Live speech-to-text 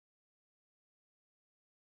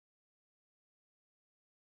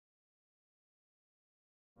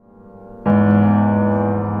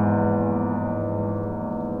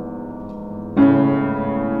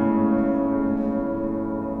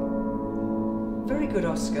Very good,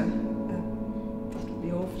 Oscar. That'll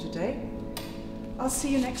be all for today. I'll see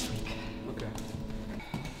you next week. Okay.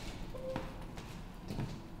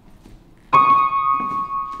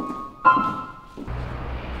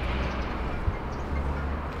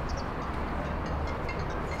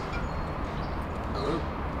 Hello?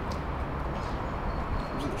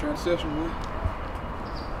 I was at the train station, boy.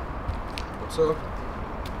 What's up?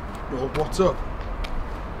 No, what's up?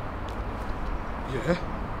 Yeah?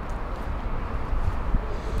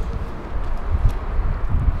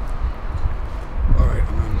 Alright,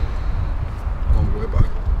 I'm on my way back.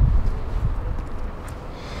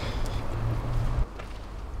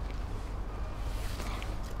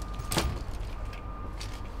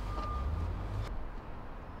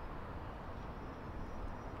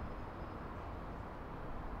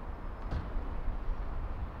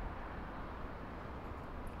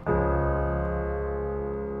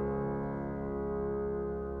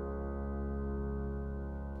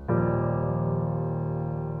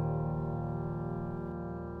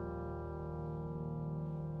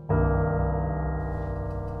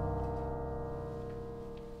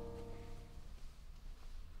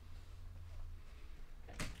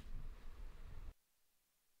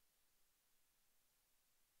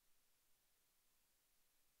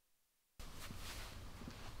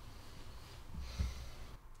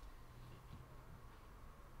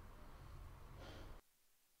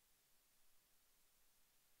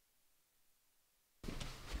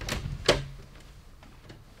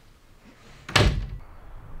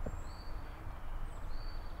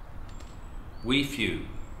 We few,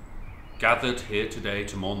 gathered here today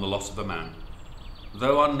to mourn the loss of a man,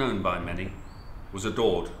 though unknown by many, was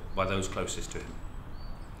adored by those closest to him.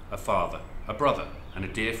 A father, a brother, and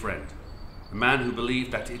a dear friend. A man who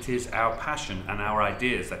believed that it is our passion and our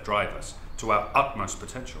ideas that drive us to our utmost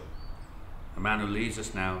potential. A man who leaves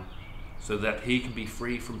us now so that he can be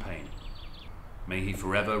free from pain. May he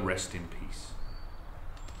forever rest in peace.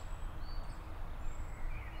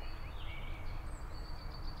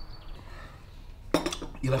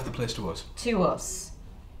 You left the place to us? To us.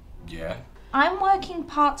 Yeah. I'm working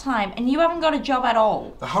part-time and you haven't got a job at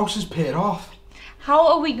all. The house is paid off. How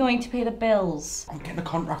are we going to pay the bills? I'm getting a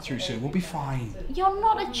contract through soon, we'll be fine. You're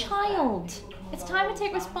not a child. It's time to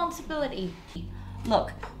take responsibility.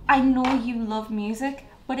 Look, I know you love music,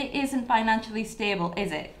 but it isn't financially stable,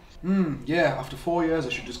 is it? Yeah, after 4 years I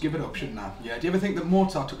should just give it up, shouldn't I? Yeah, do you ever think that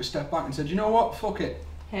Mozart took a step back and said, you know what, fuck it?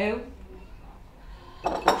 Who?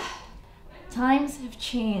 Times have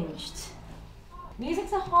changed.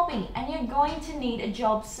 Music's a hobby and you're going to need a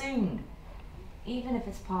job soon. Even if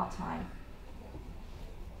it's part-time.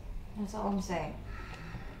 That's all I'm saying.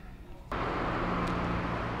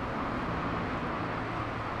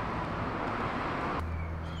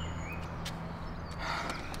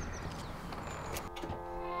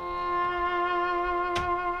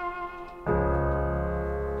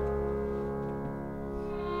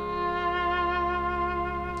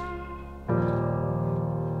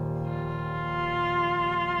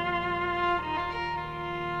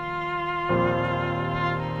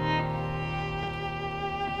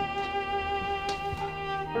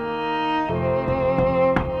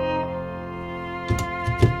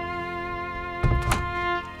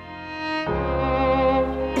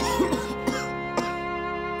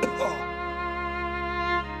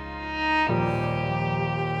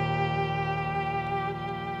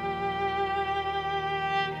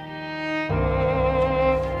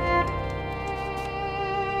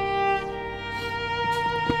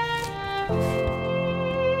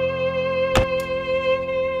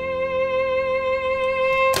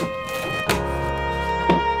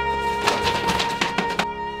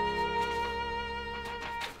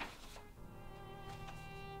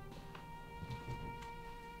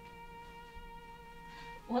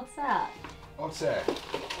 What's that? What's that?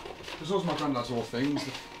 This was my granddad's old things.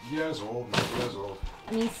 Years old, years old.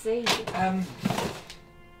 Let me see.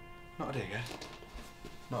 Not a day, yeah?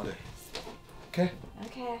 Not a day. Okay?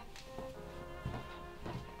 Okay.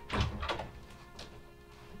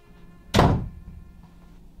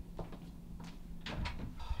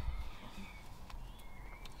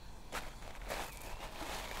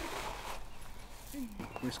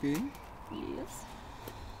 Whiskey? Yes.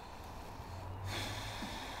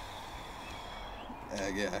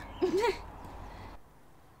 Yeah.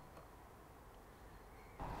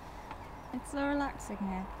 It's so relaxing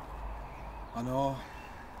here. I know.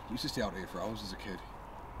 I used to stay out here for hours as a kid.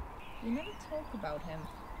 You never talk about him.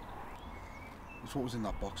 That's what was in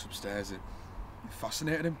that box upstairs. It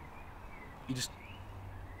fascinated him. He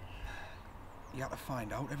had to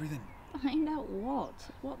find out everything. Find out what?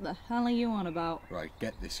 What the hell are you on about? Right,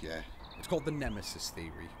 get this, yeah. It's called the Nemesis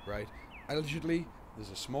theory, right? Allegedly,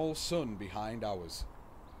 there's a small sun behind ours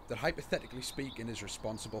that, hypothetically speaking, is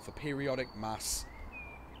responsible for periodic mass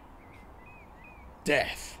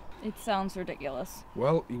death. It sounds ridiculous.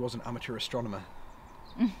 Well, he was an amateur astronomer.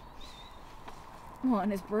 What,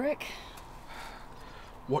 in his brick?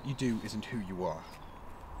 What you do isn't who you are.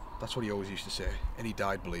 That's what he always used to say, and he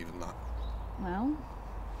died believing that. Well,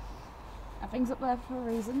 everything's up there for a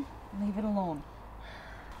reason. Leave it alone.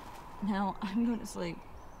 Now, I'm going to sleep.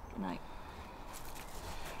 Good night.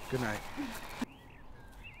 Good night.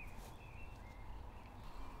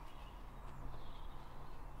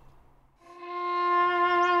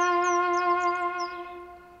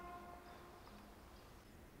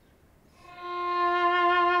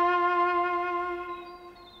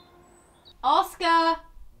 Oscar!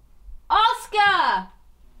 Oscar!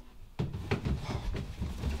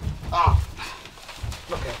 Ah!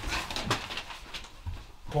 Look at it.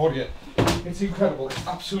 Claudia, it's incredible. It's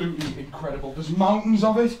absolutely incredible. There's mountains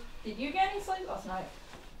of it. Did you get any sleep last night?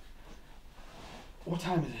 What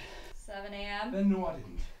time is it? 7 a.m. No, I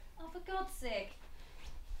didn't. Oh, for God's sake.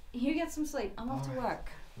 You get some sleep. I'm off to work.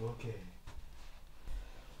 Okay.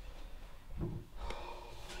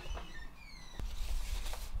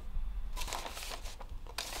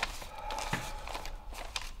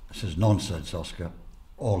 This is nonsense, Oscar.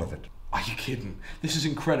 All of it. Are you kidding? This is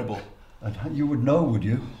incredible. And you would know, would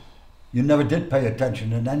you? You never did pay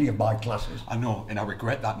attention in any of my classes. I know, and I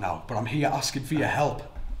regret that now, but I'm here asking for your help.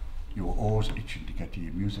 You were always itching to get to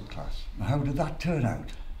your music class. Now, how did that turn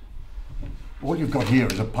out? All you've got here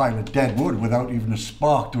is a pile of dead wood without even a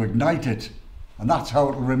spark to ignite it. And that's how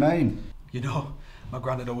it'll remain. You know, my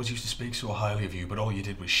granddad always used to speak so highly of you, but all you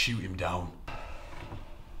did was shoot him down.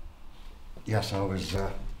 Yes, I was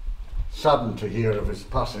saddened to hear of his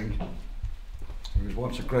passing. He was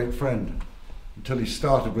once a great friend, until he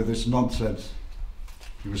started with this nonsense.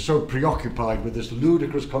 He was so preoccupied with this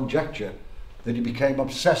ludicrous conjecture that he became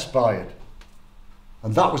obsessed by it.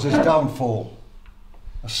 And that was his downfall.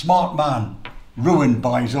 A smart man, ruined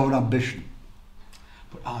by his own ambition.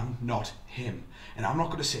 But I'm not him, and I'm not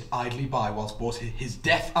going to sit idly by whilst both his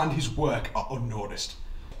death and his work are unnoticed.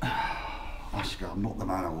 Oscar, I'm not the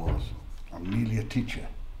man I was. I'm merely a teacher.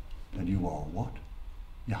 And you are what?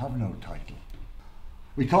 You have no title.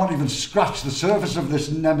 We can't even scratch the surface of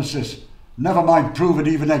this Nemesis. Never mind prove it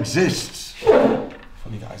even exists.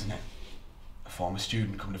 Funny that, isn't it? A former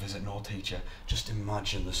student come to visit no teacher. Just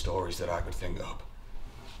imagine the stories that I could think up.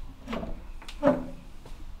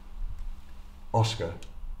 Oscar,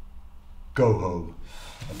 go home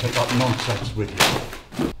and take that nonsense with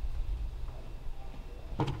you.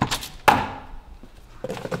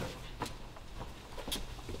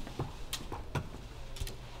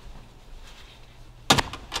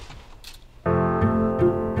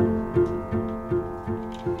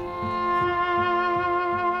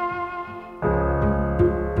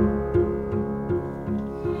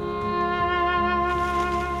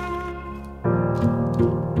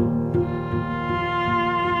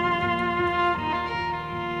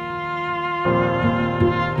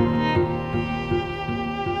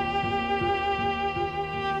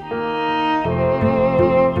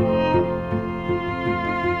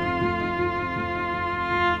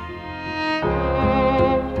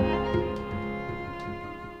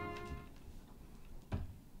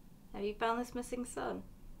 Have you found this missing son?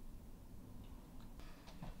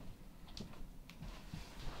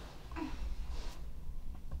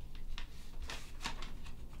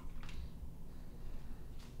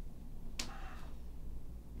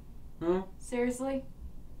 Huh? Seriously?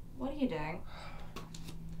 What are you doing?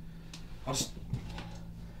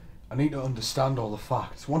 I need to understand all the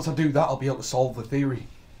facts. Once I do that, I'll be able to solve the theory.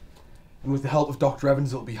 And with the help of Dr.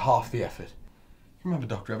 Evans, it'll be half the effort. You remember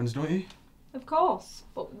Dr. Evans, don't you? Of course,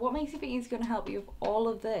 but what makes you think he's going to help you with all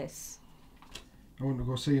of this? I went to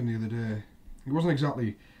go see him the other day. He wasn't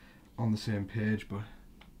exactly on the same page, but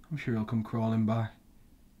I'm sure he'll come crawling back.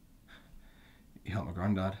 He helped my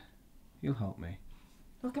granddad. He'll help me.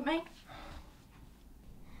 Look at me.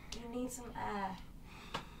 You need some air.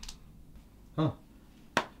 Huh.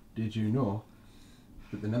 Did you know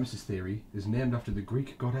that the Nemesis theory is named after the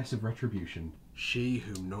Greek goddess of retribution? She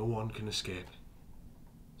whom no one can escape.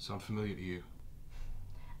 Sound familiar to you?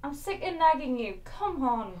 I'm sick of nagging you. Come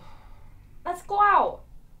on. Let's go out.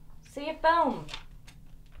 See a film.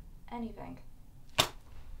 Anything.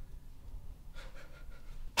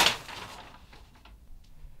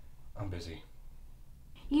 I'm busy.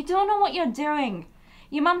 You don't know what you're doing.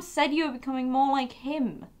 Your mum said you were becoming more like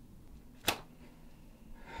him.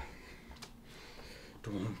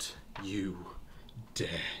 Don't you dare.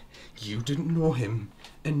 You didn't know him,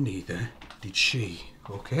 And neither did she,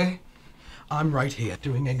 okay? I'm right here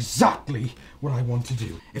doing exactly what I want to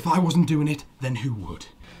do. If I wasn't doing it, then who would?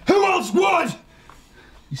 Who else would?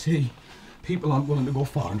 You see, people aren't willing to go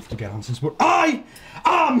far enough to get answers, but I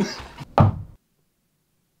am!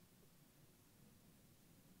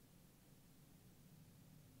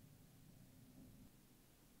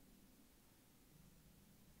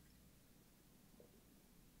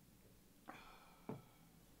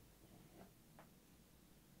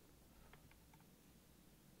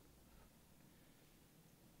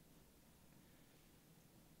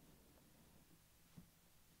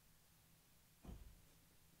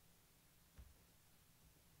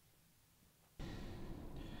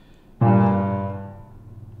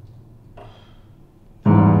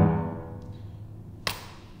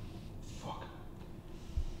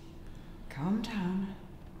 Calm down.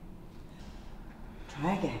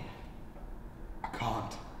 Try again. I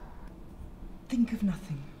can't. Think of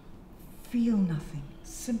nothing. Feel nothing.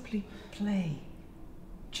 Simply play.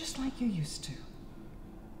 Just like you used to.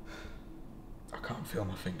 I can't feel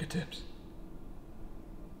my fingertips.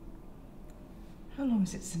 How long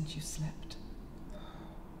is it since you slept?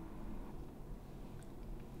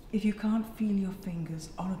 If you can't feel your fingers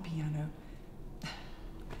on a piano,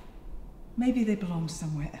 maybe they belong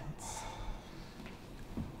somewhere else.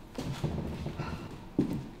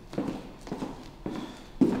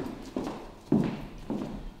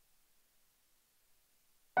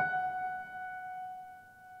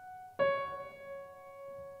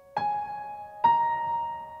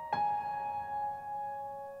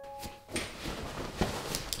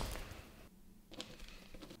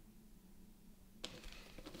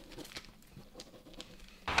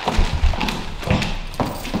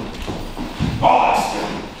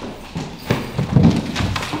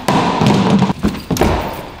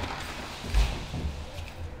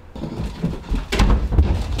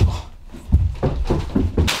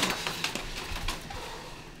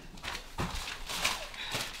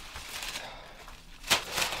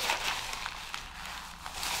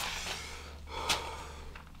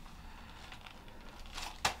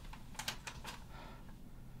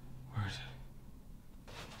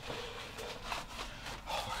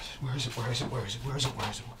 Where is it? Where is it? Where is it? Where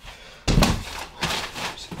is it?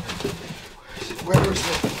 Where is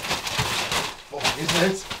it? Oh, is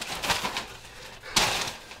it?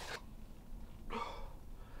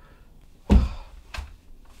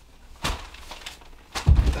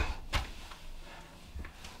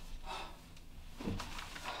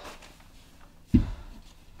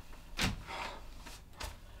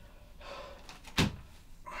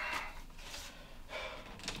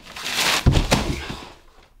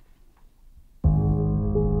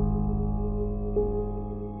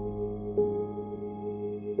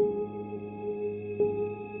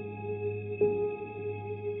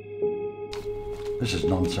 This is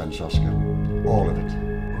nonsense, Oscar. All of it.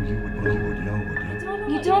 Oh, you would know, would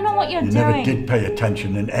you? You don't know what you're You doing. never did pay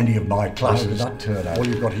attention in any of my classes. How did that turn out? All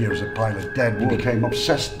you've got here is a pile of dead wood. You became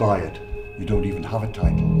obsessed by it. You don't even have a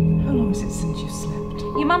title. How long is it since you slept?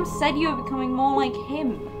 Your mum said you were becoming more like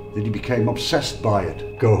him. That you became obsessed by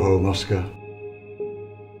it. Go home, Oscar.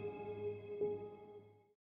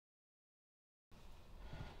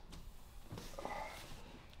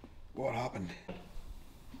 What happened?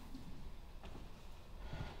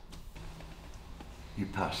 You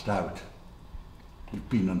passed out. You've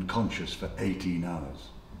been unconscious for 18 hours.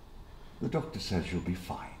 The doctor says you'll be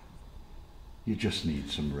fine. You just need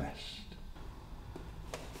some rest.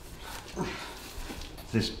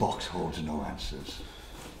 This box holds no answers.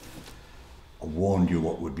 I warned you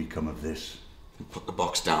what would become of this. Put the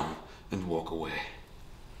box down and walk away.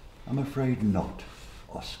 I'm afraid not,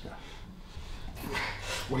 Oscar.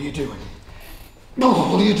 What are you doing? No,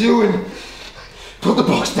 what are you doing? Put the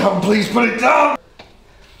box down, please, put it down!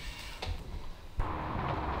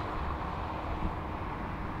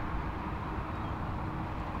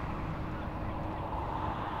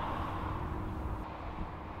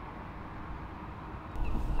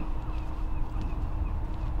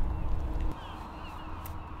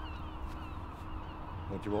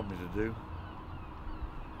 What do you want me to do?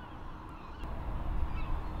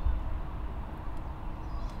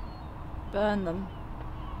 Burn them.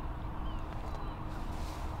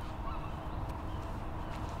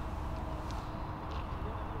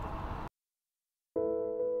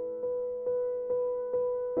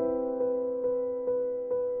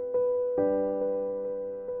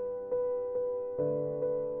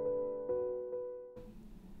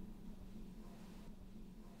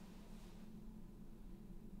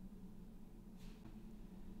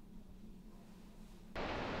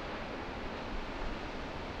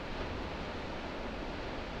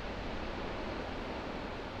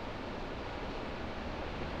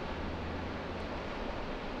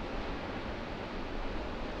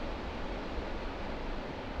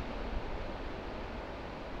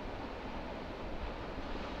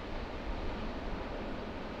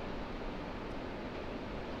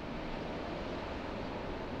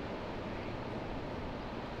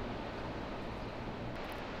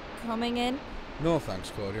 coming in? No thanks,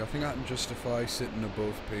 Claudia. I think I can justify sitting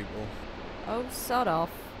above people. Oh, sod off.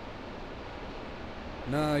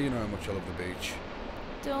 Nah, you know how much I love the beach.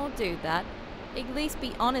 Don't do that. At least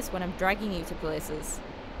be honest when I'm dragging you to places.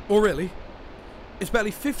 Oh, really? It's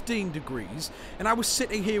barely 15 degrees, and I was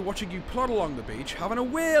sitting here watching you plod along the beach, having a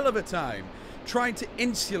whale of a time, trying to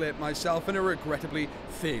insulate myself in a regrettably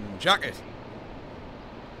thin jacket.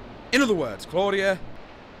 In other words, Claudia,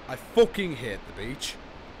 I fucking hate the beach.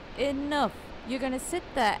 Enough. You're gonna sit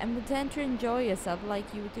there and pretend to enjoy yourself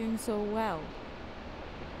like you were doing so well.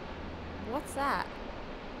 What's that?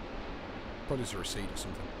 Probably just a receipt or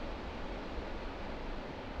something.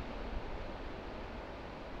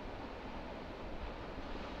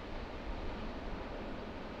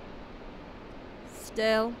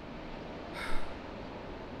 Still.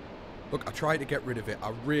 Look, I tried to get rid of it.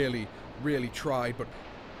 I really, really tried, but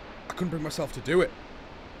I couldn't bring myself to do it.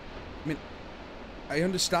 I mean, I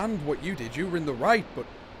understand what you did. You were in the right, but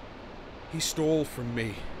he stole from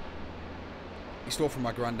me. He stole from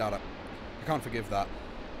my granddad. I can't forgive that.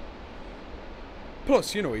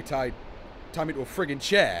 Plus, you know, he tied me to a friggin'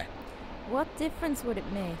 chair. What difference would it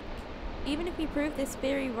make? Even if we prove this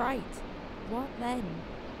theory right, what then?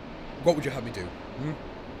 What would you have me do? You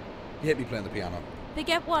hate me playing the piano.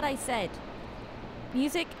 Forget what I said.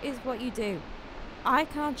 Music is what you do. I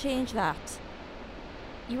can't change that.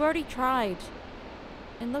 You already tried.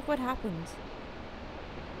 And look what happened.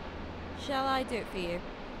 Shall I do it for you?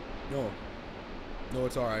 No. No,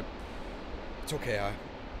 it's alright. It's okay, I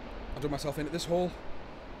dug myself into this hole.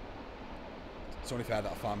 It's only fair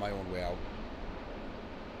that I find my own way out.